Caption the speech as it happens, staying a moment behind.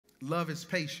Love is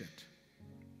patient.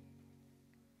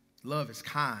 Love is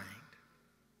kind.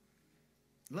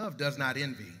 Love does not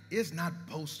envy, is not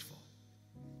boastful,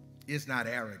 is not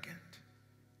arrogant,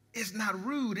 is not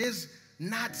rude, is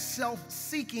not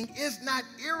self-seeking, is not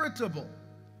irritable,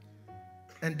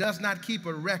 and does not keep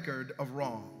a record of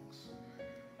wrongs.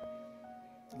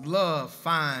 Love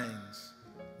finds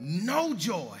no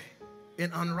joy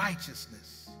in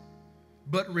unrighteousness,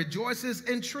 but rejoices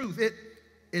in truth.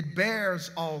 It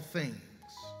bears all things.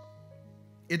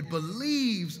 It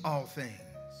believes all things,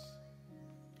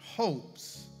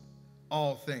 hopes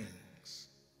all things,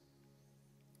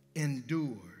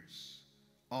 endures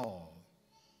all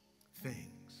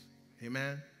things.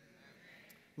 Amen?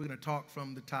 We're going to talk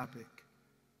from the topic,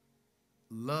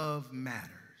 Love Matters,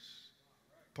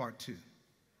 Part 2.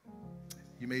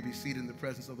 You may be seated in the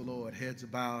presence of the Lord, heads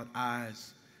bowed,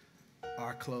 eyes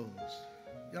are closed.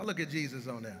 Y'all look at Jesus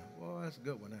on there. Well, that's a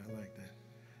good one. I like that.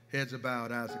 Heads are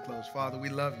bowed, eyes are closed. Father, we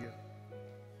love you.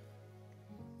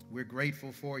 We're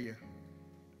grateful for you.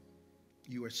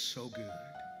 You are so good.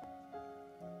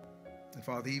 And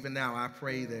Father, even now, I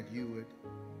pray that you would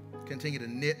continue to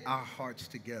knit our hearts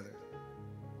together.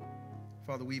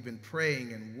 Father, we've been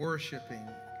praying and worshiping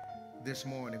this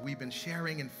morning. We've been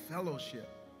sharing in fellowship.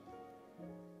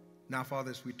 Now,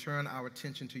 Father, as we turn our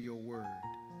attention to your word,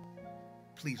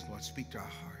 please, Lord, speak to our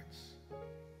hearts.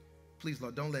 Please,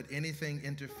 Lord, don't let anything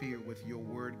interfere with your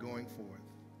word going forth.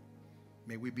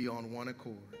 May we be on one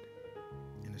accord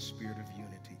in a spirit of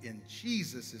unity. In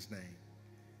Jesus' name,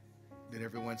 let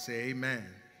everyone say amen.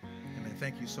 Amen.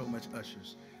 Thank you so much,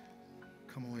 ushers.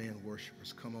 Come on in,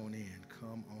 worshipers. Come on in.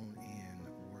 Come on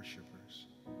in, worshipers.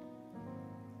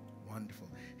 Wonderful.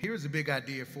 Here's a big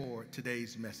idea for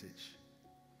today's message.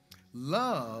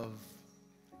 Love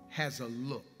has a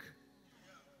look.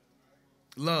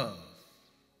 Love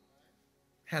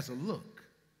has a look.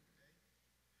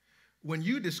 When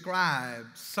you describe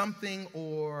something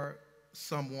or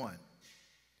someone,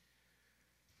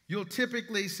 you'll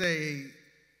typically say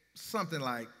something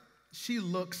like, she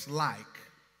looks like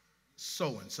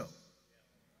so-and-so.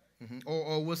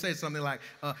 Or we'll say something like,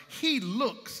 he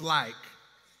looks like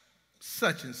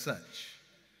such and such.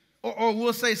 Or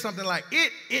we'll say something like,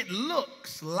 it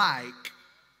looks like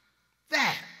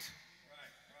that.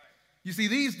 You see,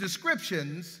 these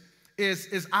descriptions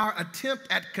is our attempt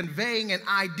at conveying an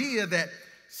idea that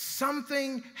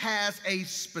something has a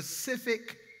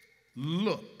specific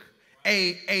look,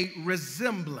 a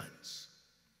resemblance.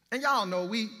 And y'all know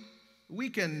we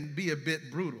can be a bit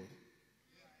brutal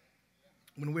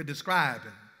when we're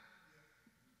describing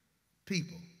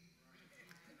people.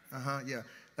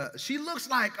 She looks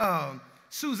like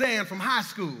Suzanne from high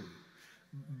school,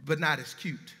 but not as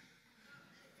cute.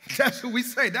 That's what we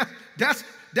say.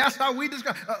 That's how we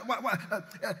describe.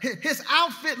 His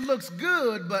outfit looks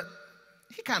good, but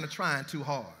he kind of trying too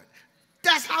hard.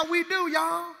 That's how we do,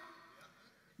 y'all.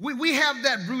 We have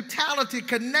that brutality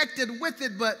connected with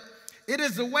it, but it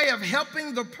is a way of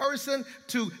helping the person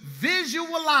to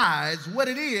visualize what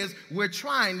it is we're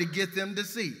trying to get them to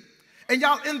see. And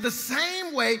y'all, in the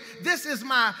same way, this is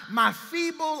my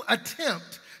feeble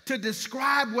attempt to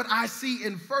describe what I see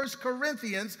in 1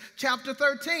 Corinthians chapter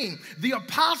 13. The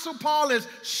Apostle Paul is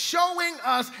showing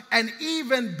us an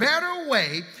even better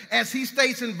way, as he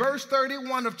states in verse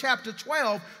 31 of chapter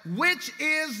 12, which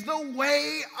is the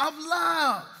way of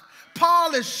love.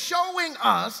 Paul is showing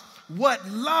us what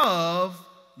love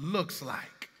looks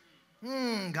like.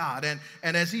 God, and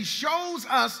as he shows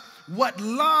us what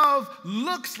love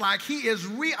looks like, he is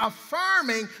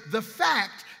reaffirming the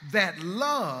fact that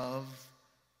love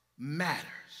matters.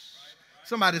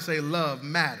 Somebody say love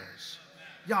matters.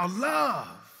 Y'all, love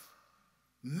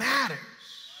matters.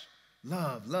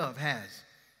 Love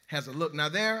has a look. Now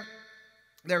there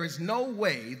is no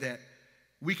way that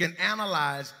we can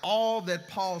analyze all that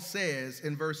Paul says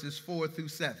in verses 4 through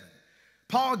 7.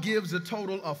 Paul gives a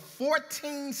total of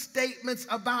 14 statements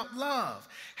about love.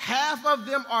 Half of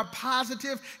them are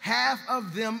positive, half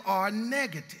of them are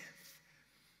negative.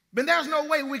 But there's no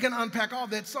way we can unpack all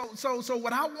that. So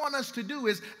what I want us to do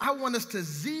is I want us to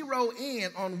zero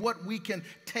in on what we can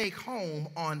take home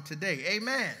on today.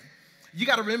 Amen. You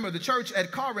got to remember, the church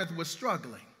at Corinth was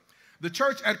struggling. The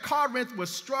church at Corinth was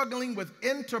struggling with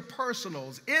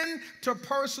interpersonal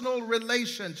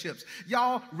relationships.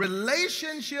 Y'all,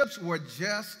 relationships were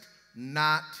just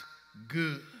not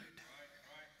good.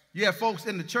 You have folks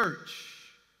in the church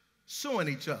suing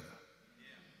each other.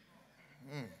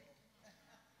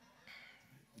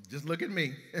 Just look at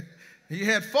me. You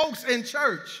had folks in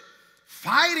church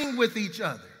fighting with each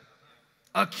other.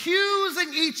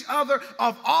 accusing each other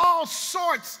of all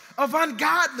sorts of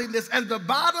ungodliness. And the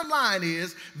bottom line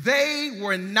is they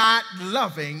were not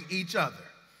loving each other.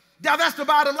 Now, that's the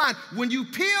bottom line. When you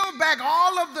peel back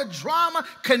all of the drama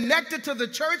connected to the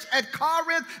church at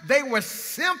Corinth, they were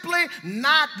simply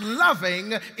not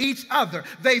loving each other.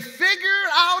 They figured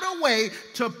out a way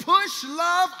to push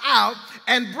love out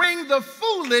and bring the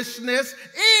foolishness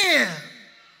in.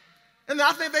 And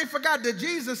I think they forgot that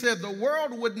Jesus said the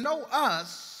world would know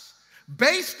us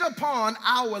based upon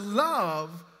our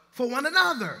love for one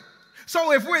another.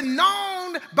 So if we're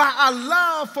known by our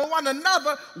love for one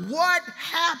another, what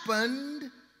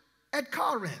happened at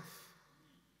Corinth?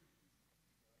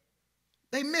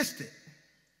 They missed it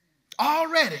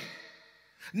already.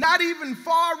 Not even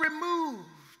far removed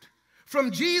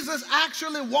from Jesus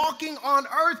actually walking on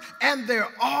earth, and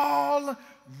they're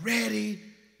already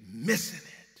missing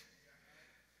it.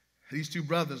 These two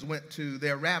brothers went to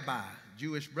their rabbi,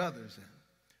 Jewish brothers, and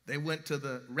they went to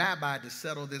the rabbi to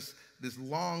settle this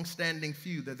long-standing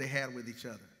feud that they had with each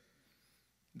other.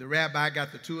 The rabbi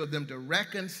got the two of them to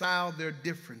reconcile their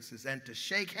differences and to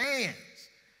shake hands.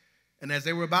 And as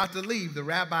they were about to leave, the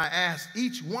rabbi asked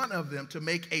each one of them to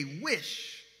make a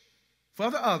wish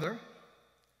for the other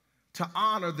to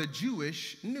honor the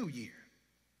Jewish New Year.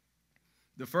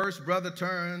 The first brother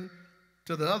turned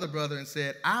to the other brother and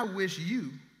said, "I wish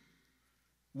you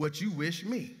what you wish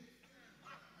me."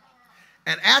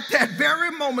 And at that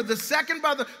very moment, the second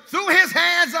brother threw his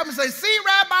hands up and said, "See,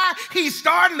 Rabbi, he's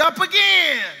starting up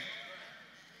again."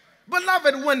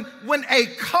 Beloved, when a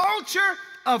culture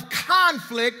of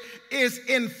conflict is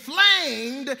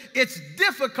inflamed, it's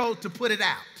difficult to put it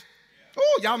out.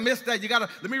 Oh, y'all missed that.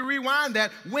 Let me rewind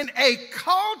that. When a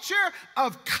culture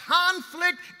of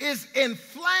conflict is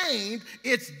inflamed,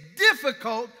 it's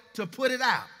difficult to put it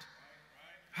out.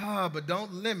 But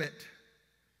don't limit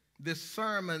this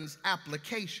sermon's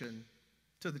application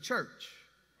to the church.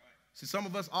 See, some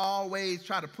of us always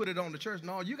try to put it on the church.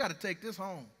 No, you got to take this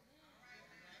home.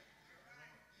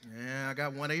 Yeah, I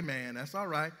got one amen. That's all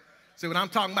right. See, when I'm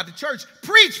talking about the church,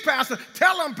 preach, pastor.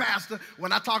 Tell them, pastor.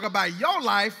 When I talk about your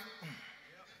life,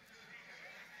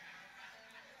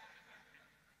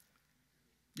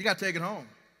 you got to take it home.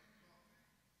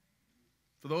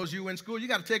 For those of you in school, you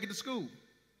got to take it to school.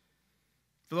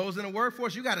 For those in the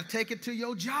workforce, you got to take it to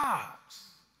your jobs.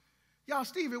 Y'all,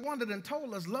 Stevie Wonder done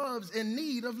told us love's in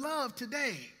need of love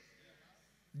today.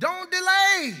 Don't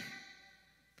delay.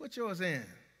 Put yours in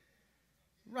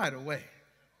right away.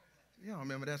 Y'all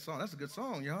remember that song? That's a good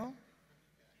song, y'all.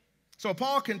 So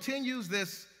Paul continues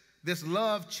this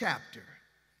love chapter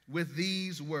with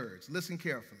these words. Listen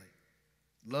carefully.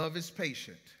 Love is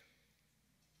patient.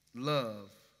 Love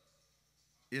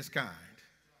is kind.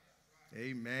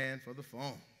 Amen for the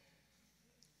phone.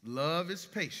 Love is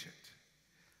patient.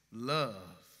 Love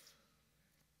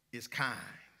is kind.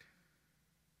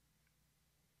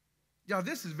 Y'all,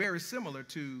 this is very similar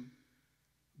to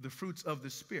the fruits of the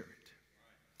Spirit.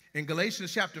 In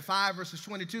Galatians chapter 5, verses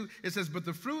 22, it says, "But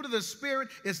the fruit of the Spirit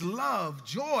is love,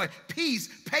 joy, peace,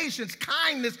 patience,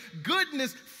 kindness,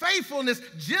 goodness, faithfulness,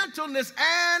 gentleness,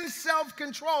 and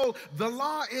self-control. The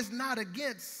law is not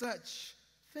against such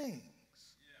things."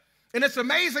 And it's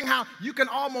amazing how you can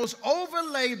almost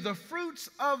overlay the fruits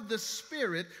of the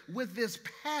Spirit with this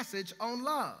passage on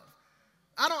love.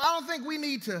 I don't think we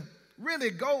need to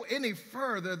really go any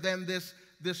further than this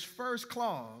first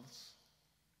clause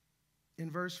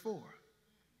in verse 4.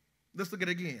 Let's look at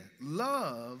it again.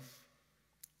 Love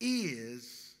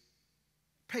is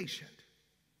patient.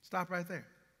 Stop right there.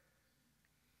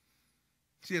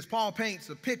 See, as Paul paints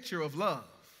a picture of love,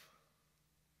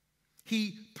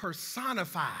 he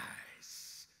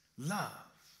personifies love.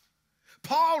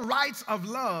 Paul writes of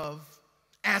love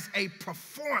as a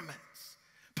performance.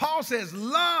 Paul says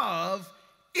love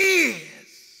is,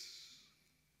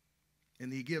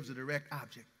 and he gives a direct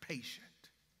object, patient.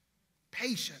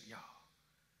 Patient, y'all.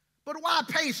 But why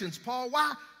patience, Paul?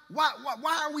 Why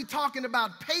are we talking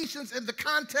about patience in the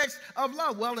context of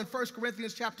love? Well, in 1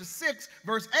 Corinthians chapter 6,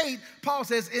 verse 8, Paul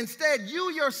says, "Instead,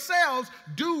 you yourselves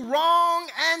do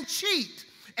wrong and cheat,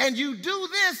 and you do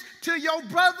this to your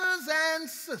brothers and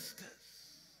sisters."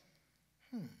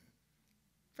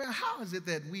 How is it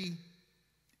that we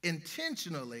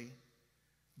intentionally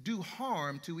do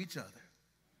harm to each other?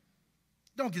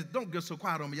 Don't get so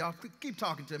quiet on me, y'all. Keep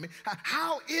talking to me.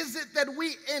 How is it that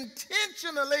we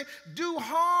intentionally do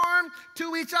harm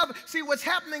to each other? See, what's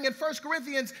happening in 1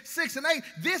 Corinthians 6 and 8,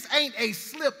 this ain't a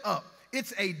slip up.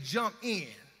 It's a jump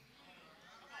in.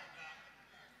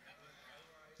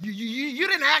 You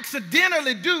didn't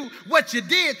accidentally do what you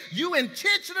did. You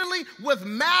intentionally, with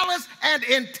malice and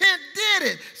intent, did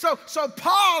it. So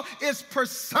Paul is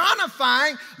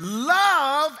personifying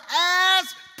love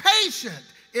as patient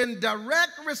in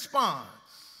direct response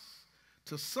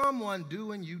to someone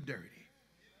doing you dirty.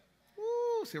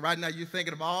 Woo, see, right now you're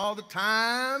thinking of all the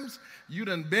times you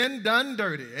been done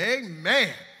dirty. Amen.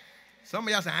 Some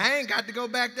of y'all say, I ain't got to go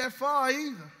back that far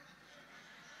either.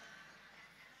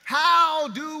 How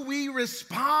do we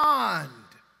respond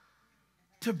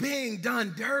to being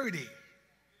done dirty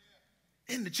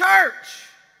in the church?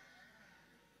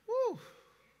 Woo.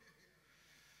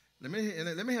 Let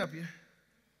me help you.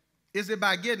 Is it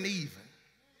by getting even?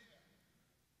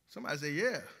 Somebody say,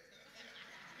 yeah.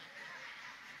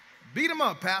 Beat them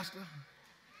up, Pastor.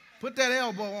 Put that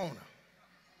elbow on them.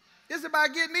 Is it by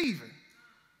getting even?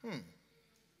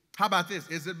 How about this?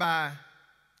 Is it by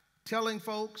telling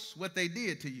folks what they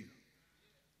did to you?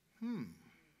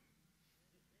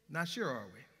 Not sure, are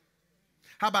we?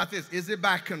 How about this? Is it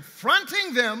by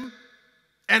confronting them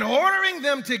and ordering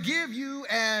them to give you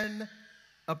an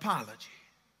apology?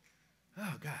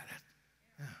 Oh, God.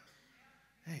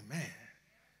 Amen.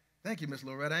 Thank you, Miss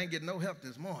Loretta. I ain't getting no help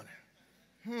this morning.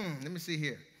 Let me see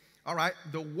here. All right.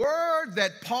 The word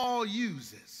that Paul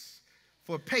uses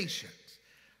for patience,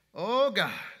 oh,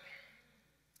 God,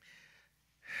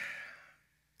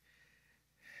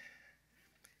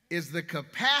 is the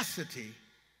capacity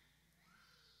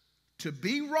to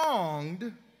be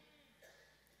wronged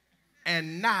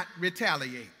and not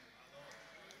retaliate.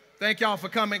 Thank y'all for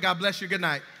coming. God bless you. Good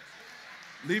night.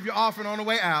 Leave your offering on the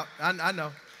way out. I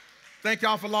know. Thank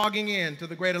y'all for logging in to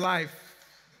the Greater Life.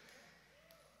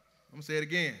 I'm going to say it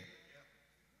again.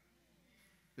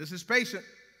 This is patient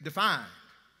defined.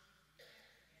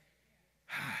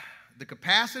 The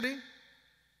capacity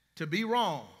to be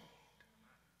wronged,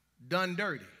 done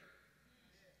dirty,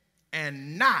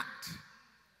 and not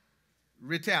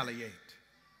retaliate.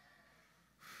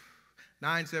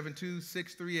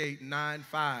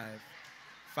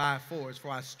 972-638-9554 is for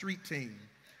our street team.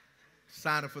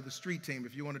 Sign up for the street team.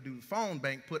 If you want to do the phone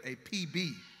bank, put a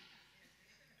PB.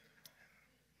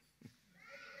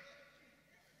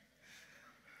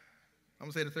 I'm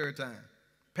going to say it the third time.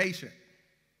 Patient.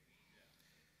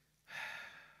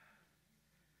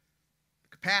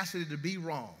 The capacity to be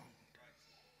wronged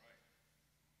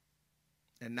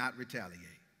and not retaliate.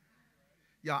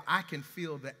 Y'all, I can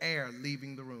feel the air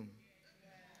leaving the room.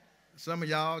 Some of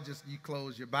y'all you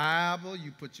close your Bible,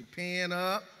 you put your pen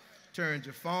up, turned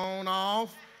your phone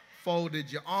off,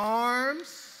 folded your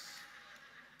arms,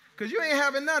 because you ain't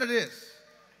having none of this.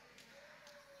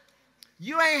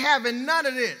 You ain't having none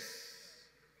of this.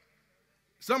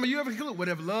 Some of you ever conclude,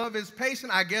 whatever love is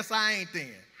patient, I guess I ain't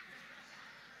then.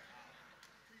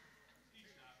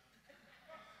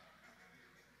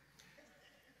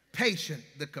 Patient,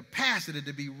 the capacity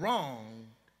to be wrong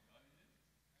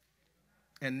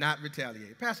and not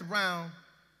retaliate. Pastor Brown,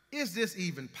 is this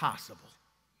even possible?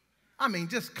 I mean,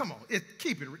 just come on,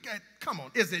 keep it. Come on,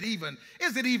 is it even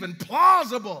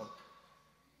plausible?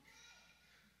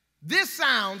 This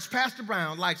sounds, Pastor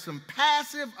Brown, like some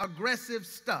passive-aggressive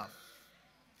stuff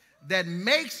that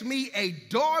makes me a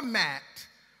doormat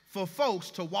for folks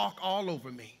to walk all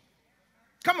over me.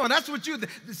 Come on, that's what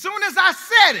as soon as I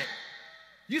said it,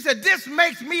 you said, this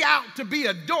makes me out to be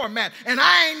a doormat, and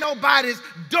I ain't nobody's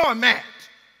doormat.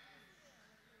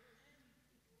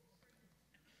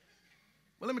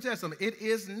 Well, let me tell you something. It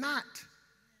is not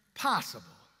possible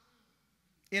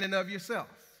in and of yourself.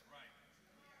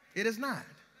 It is not.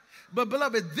 But,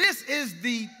 beloved, this is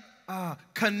the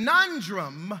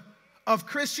conundrum of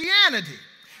Christianity.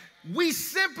 We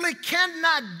simply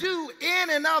cannot do in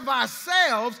and of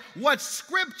ourselves what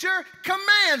Scripture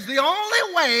commands. The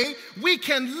only way we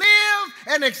can live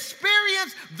and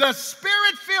experience the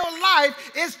Spirit-filled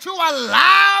life is to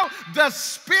allow the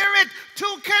Spirit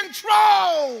to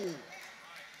control.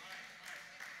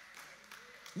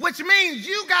 Which means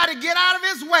you got to get out of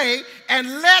His way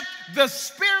and let the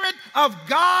Spirit of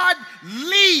God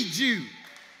lead you.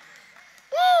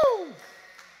 Woo!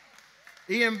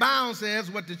 Ian Bound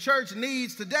says what the church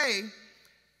needs today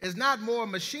is not more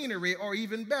machinery or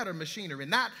even better machinery,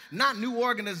 not new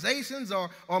organizations or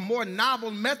more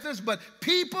novel methods, but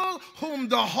people whom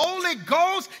the Holy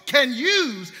Ghost can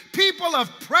use, people of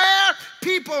prayer,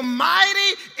 people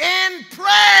mighty in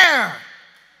prayer.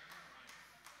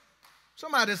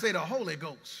 Somebody say the Holy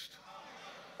Ghost.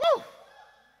 Woo!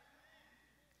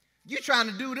 You're trying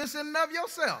to do this in and of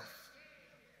yourself.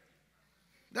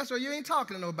 That's why you ain't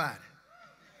talking to nobody.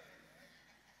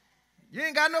 You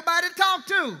ain't got nobody to talk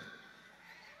to.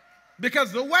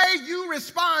 Because the way you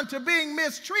respond to being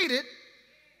mistreated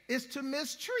is to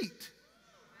mistreat.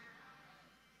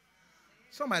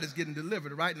 Somebody's getting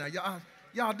delivered right now.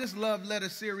 Y'all, this love letter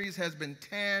series has been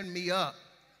tearing me up.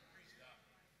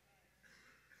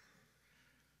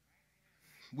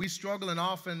 We struggle and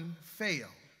often fail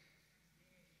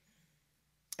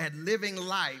at living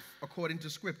life according to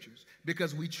scriptures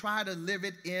because we try to live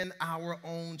it in our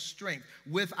own strength,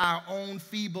 with our own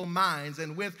feeble minds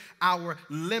and with our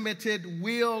limited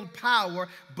willpower,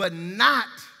 but not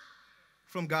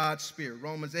from God's Spirit.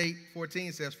 Romans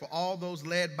 8:14 says, for all those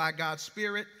led by God's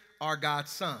Spirit are God's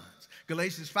sons.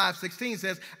 Galatians 5:16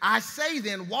 says, I say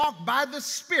then, walk by the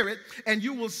Spirit, and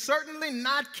you will certainly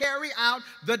not carry out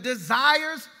the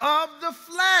desires of the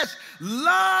flesh.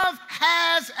 Love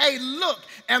has a look,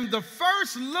 and the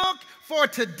first look for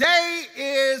today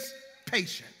is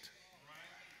patient.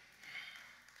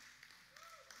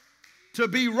 To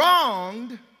be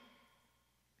wronged,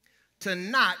 to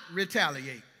not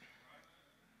retaliate.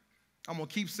 I'm going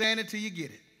to keep saying it till you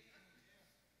get it.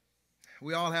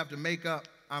 We all have to make up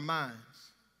our minds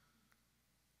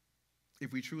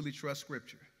if we truly trust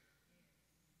Scripture.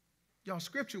 Y'all,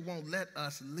 Scripture won't let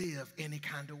us live any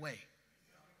kind of way.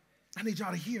 I need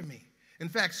y'all to hear me. In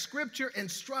fact, Scripture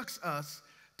instructs us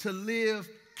to live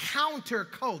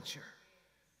counterculture.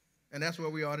 And that's where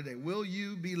we are today. Will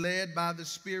you be led by the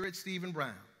Spirit, Stephen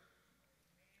Brown?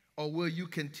 Or will you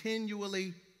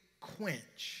continually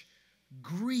quench,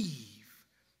 grieve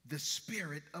the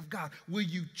Spirit of God? Will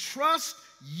you trust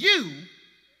you,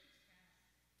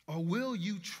 or will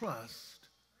you trust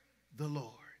the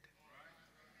Lord?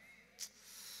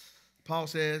 Paul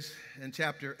says in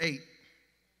chapter 8,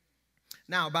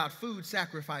 now about food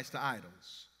sacrificed to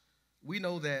idols. We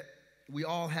know that we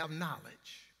all have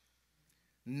knowledge.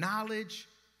 Knowledge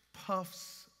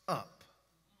puffs up,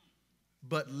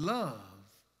 but love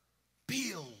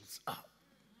builds up.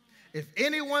 If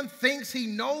anyone thinks he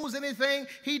knows anything,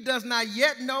 he does not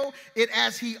yet know it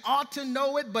as he ought to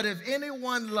know it. But if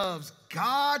anyone loves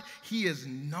God, he is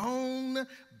known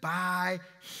by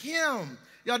him.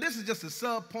 Y'all, this is just a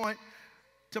sub point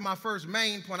to my first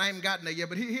main point. I haven't gotten there yet,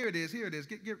 but here it is. Here it is.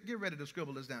 Get ready to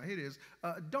scribble this down. Here it is.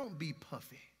 Don't be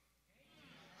puffy.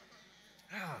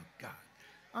 Oh, God.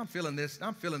 I'm feeling this,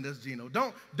 Gino.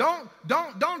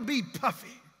 Don't be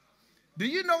puffy. Do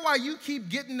you know why you keep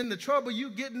getting in the trouble you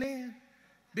getting in?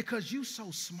 Because you so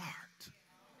smart.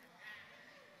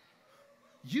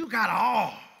 You got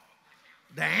all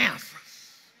the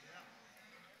answers.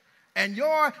 And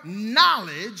your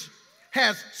knowledge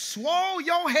has swole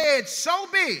your head so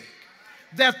big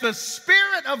that the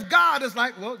Spirit of God is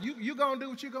like, well, you going to do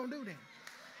what you're going to do then.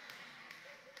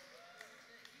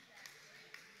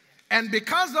 And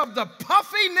because of the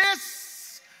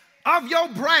puffiness of your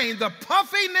brain, the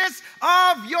puffiness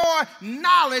of your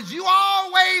knowledge, you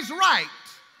always right,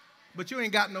 but you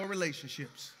ain't got no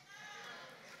relationships.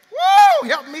 Woo!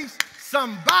 Help me,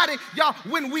 somebody. Y'all,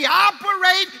 when we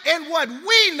operate in what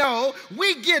we know,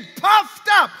 we get puffed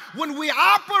up. When we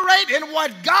operate in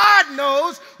what God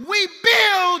knows, we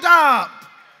build up.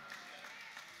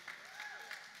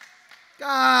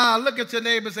 God, look at your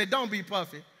neighbor and say, don't be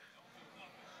puffy.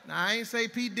 Now, I ain't say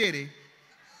P. Diddy.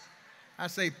 I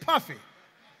say puffy.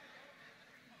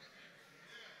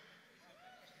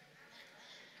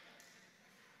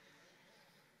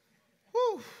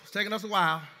 Whew, it's taking us a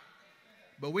while,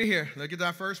 but we're here. Look at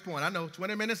our first point. I know,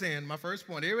 20 minutes in, my first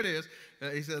point. Here it is.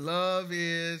 He said, love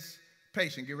is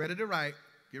patient. Get ready to write.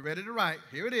 Get ready to write.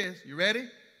 Here it is. You ready?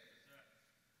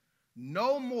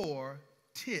 No more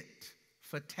tit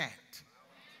for tat.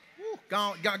 Woo, go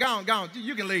on.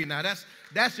 You can leave now.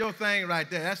 That's your thing right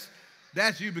there.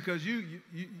 That's you because you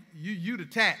the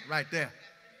tat right there.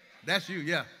 That's you,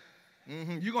 yeah.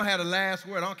 You're going to have the last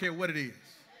word. I don't care what it is.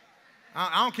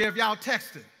 I don't care if y'all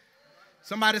texting.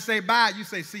 Somebody say bye, you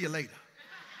say see you later.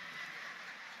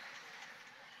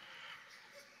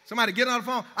 Somebody get on the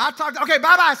phone. I'll talk to, okay,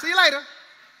 bye-bye, see you later.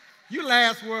 You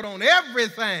last word on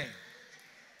everything.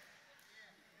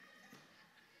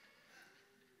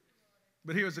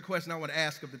 But here's the question I want to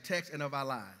ask of the text and of our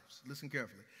lives. Listen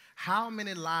carefully. How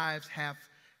many lives have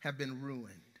been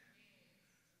ruined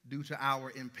due to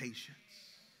our impatience?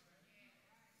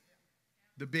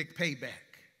 The big payback.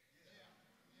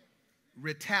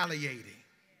 Retaliating.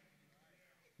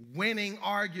 Winning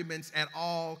arguments at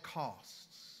all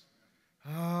costs.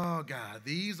 Oh, God,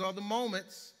 these are the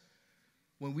moments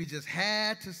when we just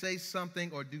had to say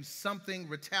something or do something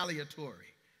retaliatory.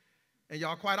 And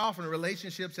y'all, quite often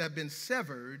relationships have been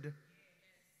severed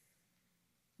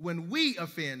when we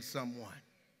offend someone.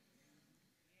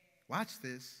 Watch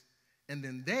this. And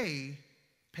then they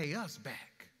pay us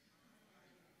back.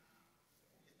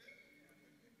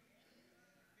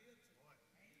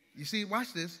 You see,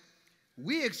 watch this.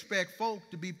 We expect folk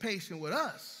to be patient with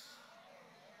us.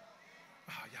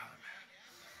 Oh, y'all, man.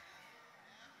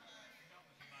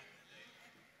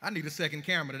 I need a second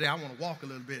camera today. I want to walk a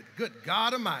little bit. Good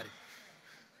God Almighty.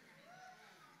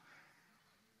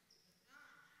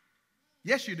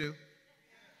 Yes, you do.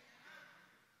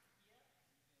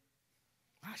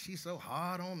 Why she's so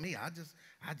hard on me? I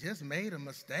just made a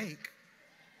mistake.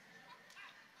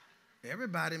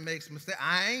 Everybody makes mistakes.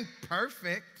 I ain't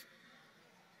perfect.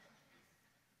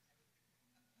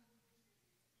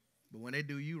 But when they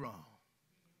do you wrong,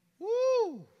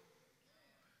 woo,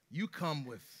 you come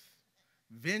with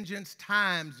vengeance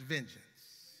times vengeance.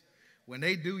 When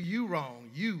they do you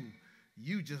wrong, you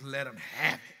just let them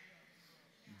have it.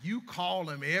 You call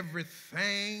them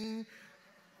everything.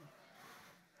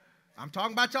 I'm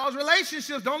talking about y'all's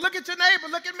relationships. Don't look at your neighbor,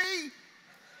 look at me.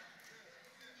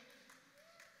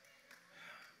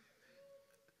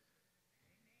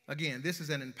 Again, this is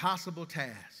an impossible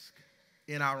task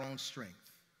in our own strength.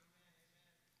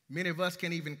 Many of us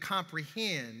can't even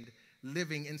comprehend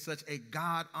living in such a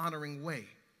God-honoring way.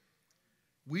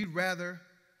 We'd rather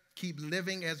keep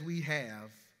living as we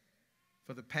have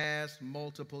for the past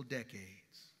multiple decades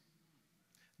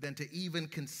than to even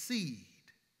concede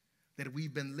that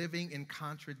we've been living in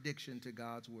contradiction to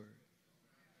God's word.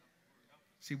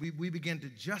 See, we begin to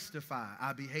justify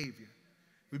our behavior.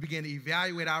 We begin to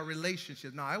evaluate our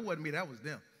relationships. No, it wasn't me, that was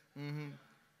them.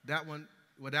 That one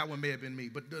may have been me,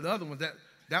 but the other ones,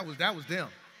 that was them.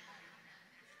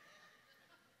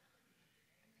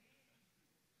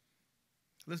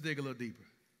 Let's dig a little deeper.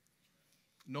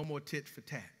 No more tit for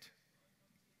tat.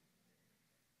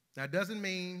 That doesn't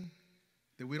mean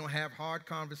that we don't have hard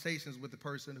conversations with the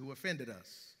person who offended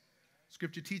us.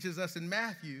 Scripture teaches us in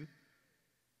Matthew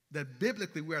that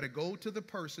biblically we are to go to the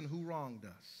person who wronged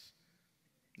us.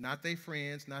 Not their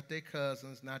friends, not their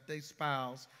cousins, not their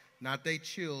spouse, not their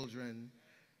children.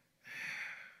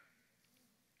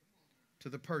 To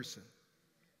the person.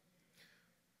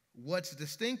 What's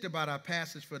distinct about our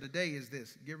passage for today is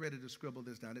this. Get ready to scribble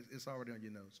this down. It's already on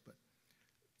your notes. But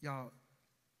y'all,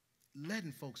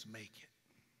 letting folks make it.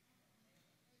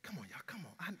 Come on, y'all, come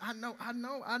on. I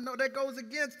know that goes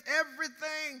against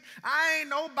everything. I ain't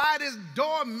nobody's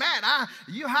doormat.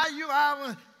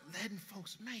 Letting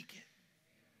folks make it.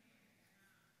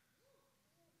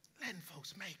 Letting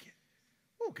folks make it.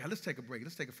 Oh, God, let's take a break.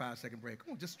 Let's take a 5-second break.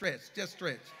 Come on, just stretch, just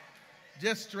stretch.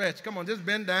 Just stretch. Come on, just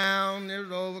bend down.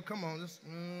 It's over. Come on, just.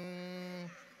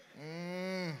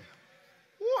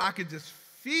 Ooh, I could just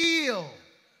feel.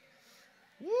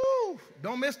 Woo!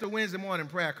 Don't miss the Wednesday morning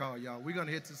prayer call, y'all. We're going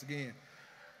to hit this again.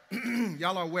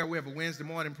 Y'all are aware we have a Wednesday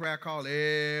morning prayer call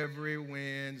every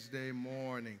Wednesday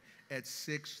morning at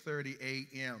 6:30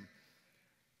 a.m.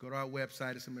 Go to our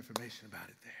website. There's some information about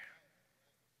it there.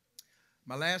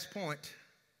 My last point,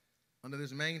 under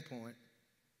this main point,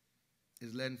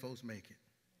 is letting folks make it.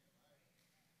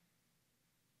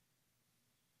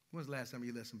 When's the last time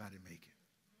you let somebody make it?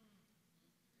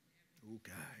 Oh,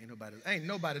 God, ain't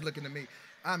nobody looking at me.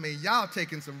 I mean, y'all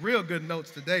taking some real good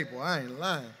notes today, boy. I ain't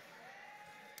lying.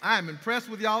 I am impressed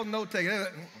with y'all note-taking.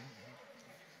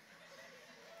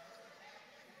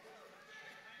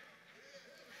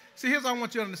 See, here's what I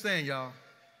want you to understand, y'all.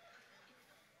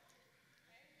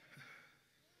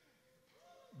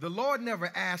 The Lord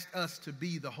never asked us to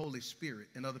be the Holy Spirit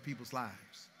in other people's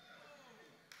lives.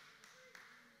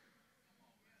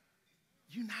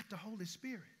 You're not the Holy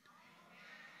Spirit.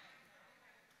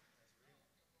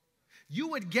 You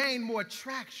would gain more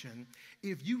traction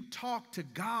if you talk to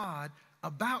God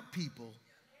about people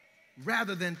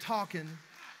rather than talking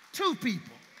to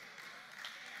people.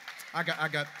 I got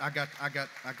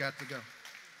to go.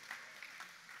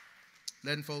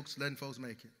 Letting folks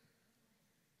make it.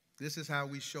 This is how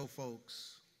we show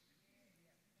folks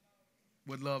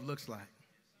what love looks like.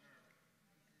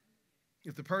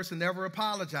 If the person never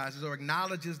apologizes or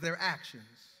acknowledges their actions,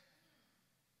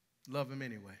 love them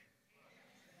anyway.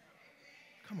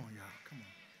 Come on, y'all, come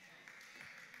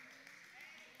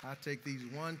on. I'll take these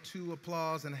 1, 2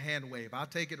 applause and a hand wave. I'll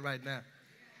take it right now.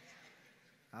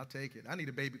 I'll take it. I need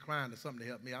a baby crying or something to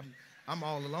help me. I'm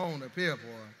all alone up here,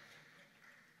 boy.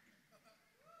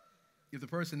 If the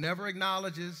person never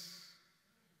acknowledges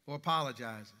or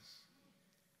apologizes,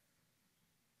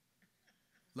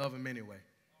 love them anyway.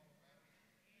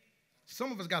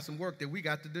 Some of us got some work that we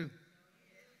got to do,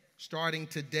 starting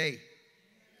today.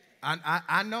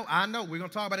 I know. We're going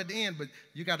to talk about it at the end, but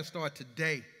you got to start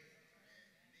today.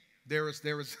 There is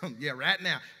some, right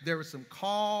now. There are some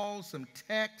calls, some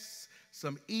texts,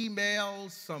 some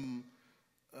emails, some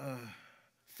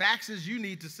faxes you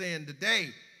need to send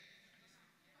today.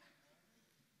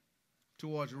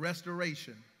 towards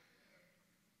restoration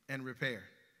and repair.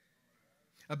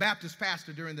 A Baptist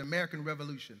pastor during the American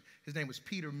Revolution, his name was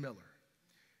Peter Miller.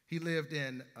 He lived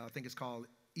in, I think it's called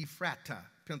Ephrata,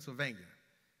 Pennsylvania.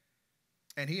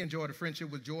 And he enjoyed a friendship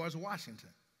with George Washington.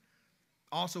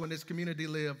 Also in this community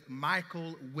lived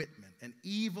Michael Whitman, an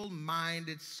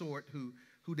evil-minded sort who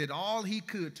did all he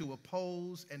could to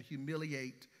oppose and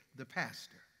humiliate the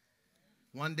pastor.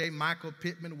 One day, Michael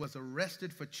Pittman was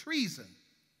arrested for treason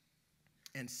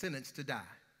and sentenced to die.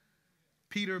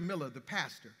 Peter Miller, the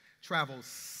pastor, traveled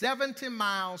 70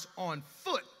 miles on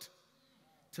foot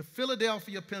to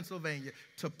Philadelphia, Pennsylvania,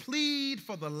 to plead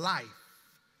for the life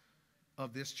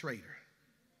of this traitor.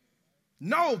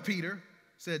 "No, Peter,"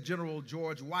 said General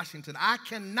George Washington, "I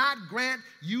cannot grant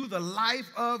you the life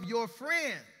of your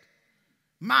friend."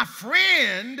 "My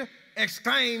friend,"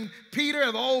 exclaimed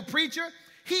Peter, the old preacher,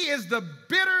 "he is the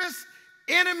bitterest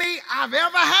enemy I've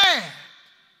ever had."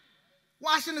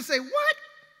 Washington said, "What?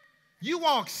 You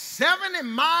walk 70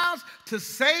 miles to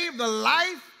save the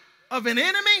life of an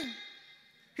enemy?"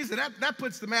 He said, that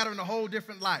puts the matter in a whole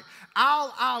different light.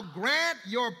 I'll grant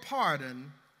your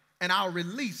pardon and I'll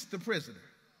release the prisoner."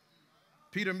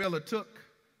 Peter Miller took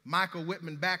Michael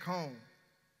Whitman back home,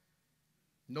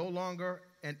 no longer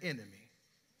an enemy,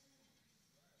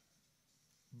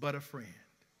 but a friend.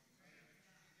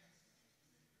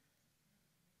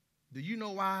 Do you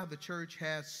know why the church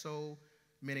has so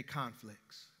many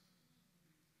conflicts?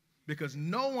 Because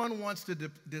no one wants to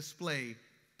display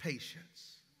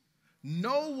patience.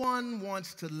 No one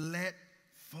wants to let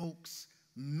folks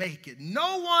make it.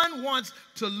 No one wants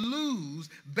to lose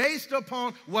based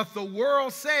upon what the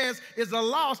world says is a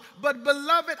loss. But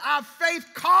beloved, our faith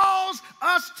calls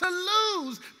us to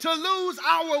lose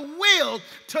our will,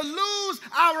 to lose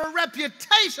our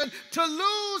reputation, to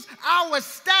lose our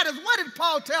status. What did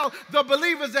Paul tell the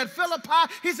believers at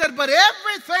Philippi? He said, "But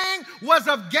everything was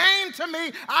of gain to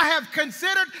me. I have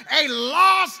considered a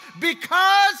loss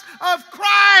because of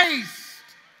Christ."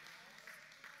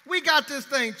 We got this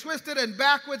thing twisted and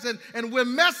backwards, and we're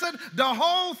messing the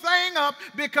whole thing up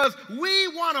because we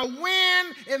want to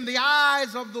win in the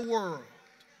eyes of the world.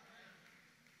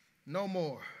 No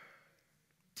more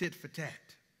tit for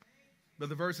tat. But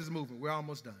the verse is moving. We're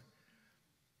almost done.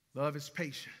 Love is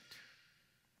patient.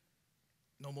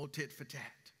 No more tit for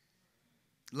tat.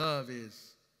 Love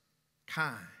is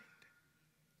kind.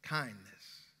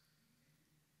 Kindness.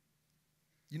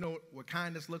 You know what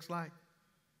kindness looks like?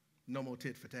 No more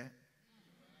tit for tat.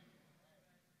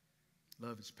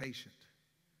 Love is patient.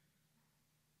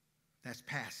 That's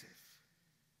passive.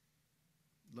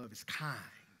 Love is kind.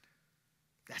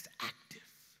 That's active.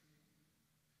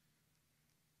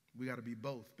 We got to be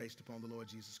both based upon the Lord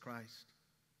Jesus Christ.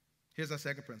 Here's our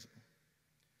second principle.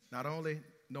 Not only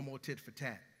no more tit for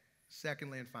tat.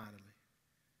 Secondly and finally,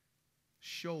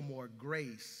 show more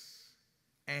grace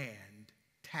and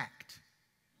tact.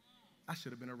 I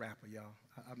should have been a rapper, y'all.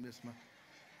 I missed my.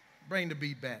 Bring the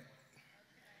beat back.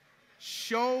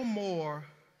 Show more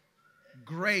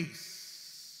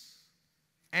grace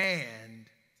and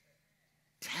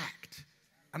tact.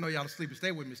 I know y'all are sleeping.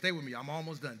 Stay with me. Stay with me. I'm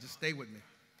almost done. Just stay with me.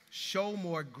 Show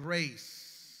more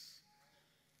grace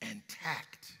and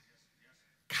tact.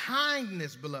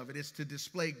 Kindness, beloved, is to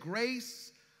display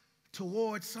grace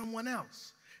towards someone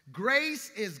else.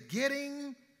 Grace is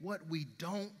getting what we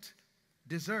don't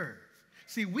deserve.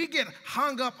 See, we get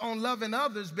hung up on loving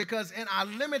others because in our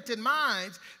limited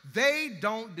minds, they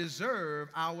don't deserve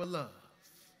our love.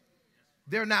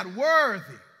 They're not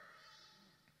worthy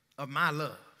of my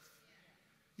love.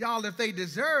 Y'all, if they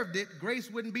deserved it,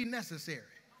 grace wouldn't be necessary.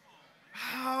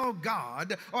 Oh,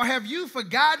 God. Or have you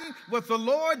forgotten what the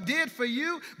Lord did for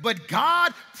you? But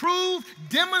God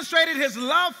demonstrated his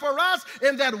love for us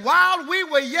in that while we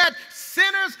were yet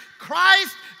sinners,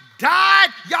 Christ died.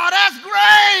 Y'all, that's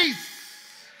grace.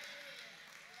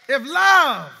 If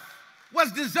love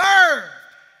was deserved,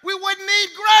 we wouldn't need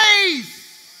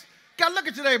grace. God, look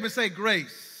at your neighbor and say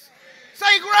grace.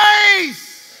 Say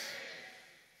grace.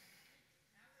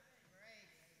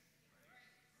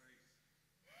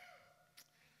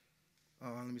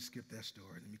 Oh, let me skip that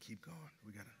story. Let me keep going.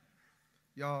 We got to,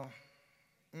 y'all,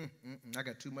 I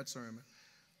got too much sermon.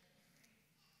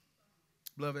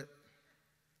 Beloved,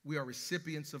 we are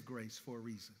recipients of grace for a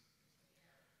reason.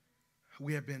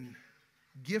 We have been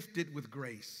gifted with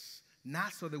grace,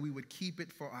 not so that we would keep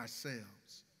it for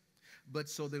ourselves, but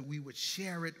so that we would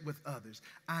share it with others.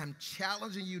 I'm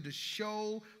challenging you to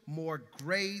show more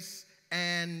grace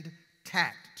and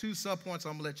tact. 2 subpoints,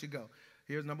 I'm going to let you go.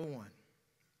 Here's number 1.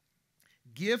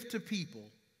 Give to people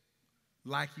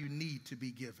like you need to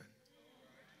be given.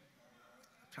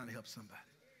 I'm trying to help somebody.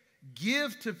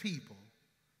 give to people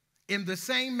in the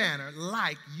same manner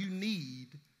like you need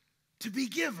to be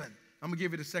given. I'm going to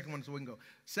give you the second one so we can go.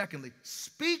 Secondly,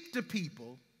 speak to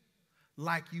people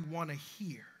like you want to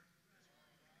hear.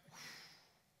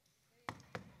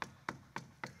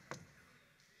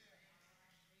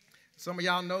 Some of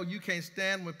y'all know you can't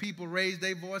stand when people raise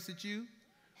their voice at you.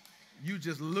 You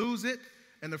just lose it.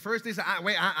 And the first thing is,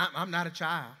 I'm not a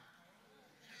child.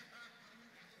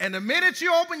 And the minute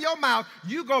you open your mouth,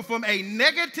 you go from a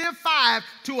 -5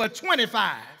 to a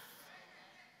 25.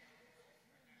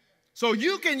 So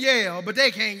you can yell, but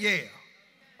they can't yell.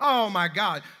 Oh, my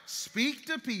God. Speak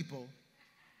to people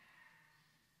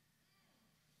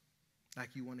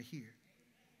like you want to hear.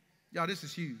 Y'all, this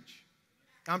is huge.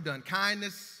 I'm done.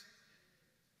 Kindness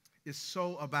is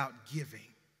so about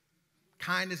giving.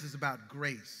 Kindness is about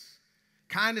grace.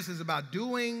 Kindness is about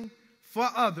doing for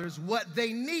others what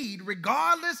they need,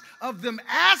 regardless of them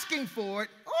asking for it,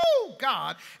 oh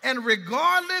God, and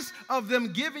regardless of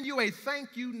them giving you a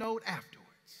thank you note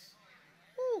afterwards.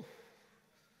 Ooh.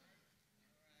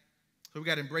 So we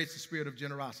got to embrace the spirit of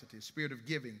generosity, a spirit of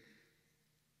giving,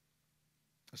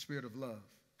 a spirit of love.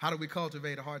 How do we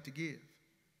cultivate a heart to give?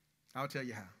 I'll tell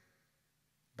you how.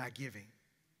 By giving.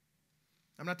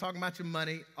 I'm not talking about your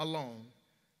money alone,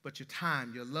 but your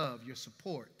time, your love, your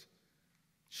support,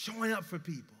 showing up for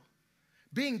people,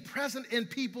 being present in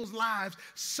people's lives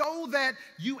so that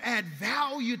you add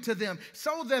value to them,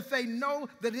 so that they know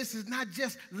that this is not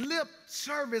just lip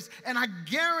service. And I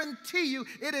guarantee you,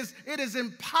 it is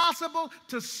impossible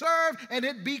to serve and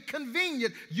it be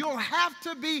convenient. You'll have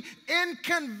to be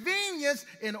inconvenienced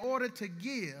in order to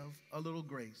give a little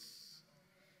grace.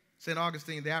 St.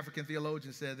 Augustine, the African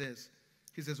theologian, said this.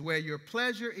 He says, where your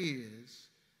pleasure is,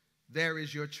 there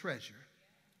is your treasure.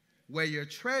 Where your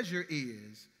treasure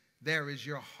is, there is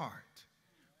your heart.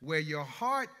 Where your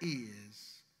heart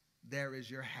is, there is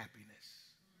your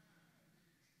happiness.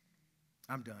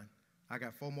 I'm done. I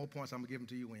got 4 more points. I'm going to give them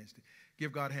to you Wednesday.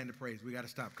 Give God a hand of praise. We got to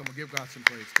stop. Come on, give God some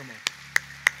praise. Come on.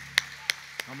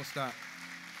 I'm going to stop.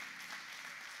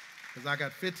 Because I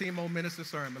got 15 more minutes of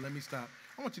sermon. Let me stop.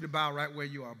 I want you to bow right where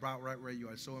you are. Bow right where you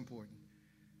are. It's so important.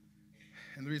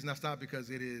 And the reason I stop because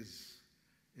it's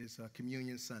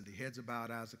Communion Sunday. Heads are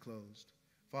bowed, eyes are closed.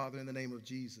 Father, in the name of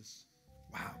Jesus,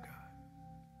 wow, God.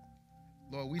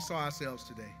 Lord, we saw ourselves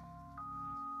today,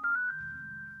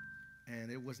 and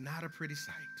it was not a pretty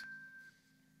sight.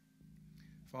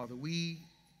 Father, we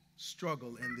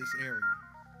struggle in this area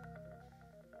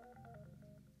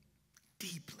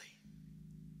deeply.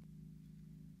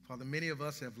 Father, many of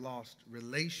us have lost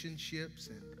relationships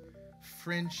and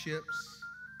friendships,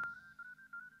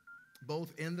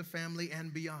 both in the family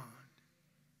and beyond.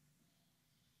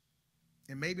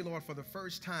 And maybe, Lord, for the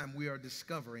first time, we are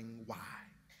discovering why.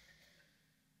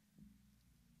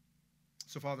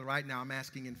 So, Father, right now, I'm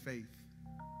asking in faith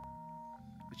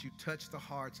that you touch the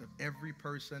hearts of every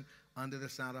person under the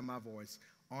sound of my voice,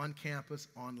 on campus,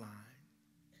 online.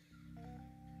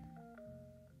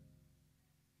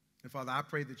 And, Father, I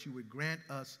pray that you would grant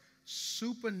us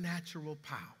supernatural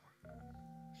power,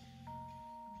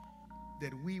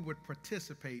 that we would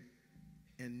participate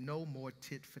in no more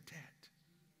tit for tat.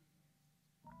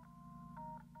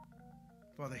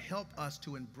 Father, help us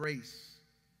to embrace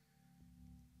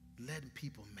letting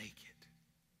people make it.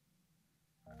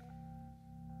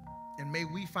 And may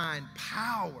we find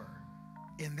power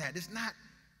in that. It's not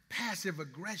passive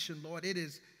aggression, Lord. It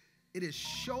is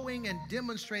showing and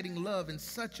demonstrating love in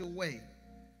such a way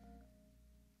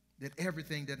that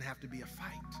everything doesn't have to be a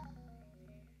fight.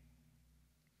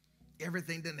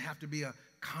 Everything doesn't have to be a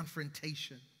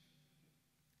confrontation.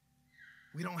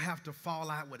 We don't have to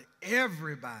fall out with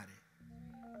everybody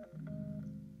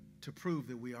to prove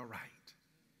that we are right.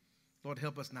 Lord,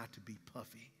 help us not to be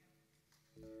puffy.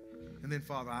 And then,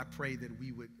 Father, I pray that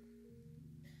we would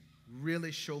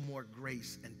really show more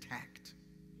grace and tact.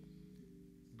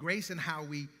 Grace in how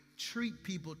we treat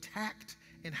people, tact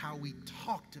in how we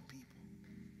talk to people.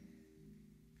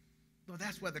 Lord,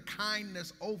 that's where the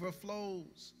kindness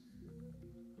overflows.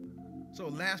 So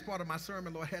last part of my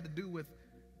sermon, Lord, had to do with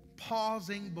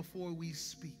pausing before we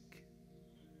speak.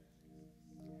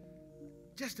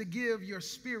 Just to give your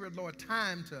spirit, Lord,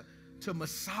 time to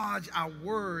massage our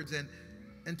words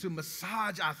and to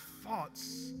massage our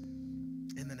thoughts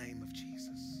in the name of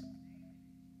Jesus.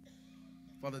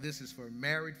 Father, this is for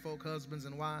married folk, husbands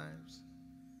and wives.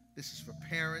 This is for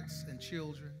parents and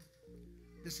children.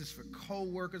 This is for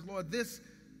co-workers. Lord, this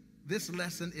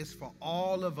lesson is for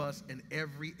all of us in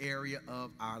every area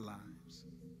of our lives.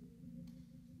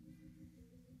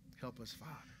 Help us,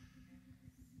 Father.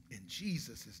 In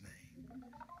Jesus' name.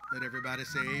 Let everybody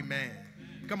say amen.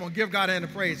 Come on, give God a hand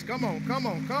of praise. Come on, come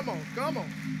on, come on, come on.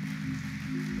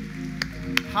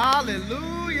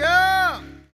 Hallelujah.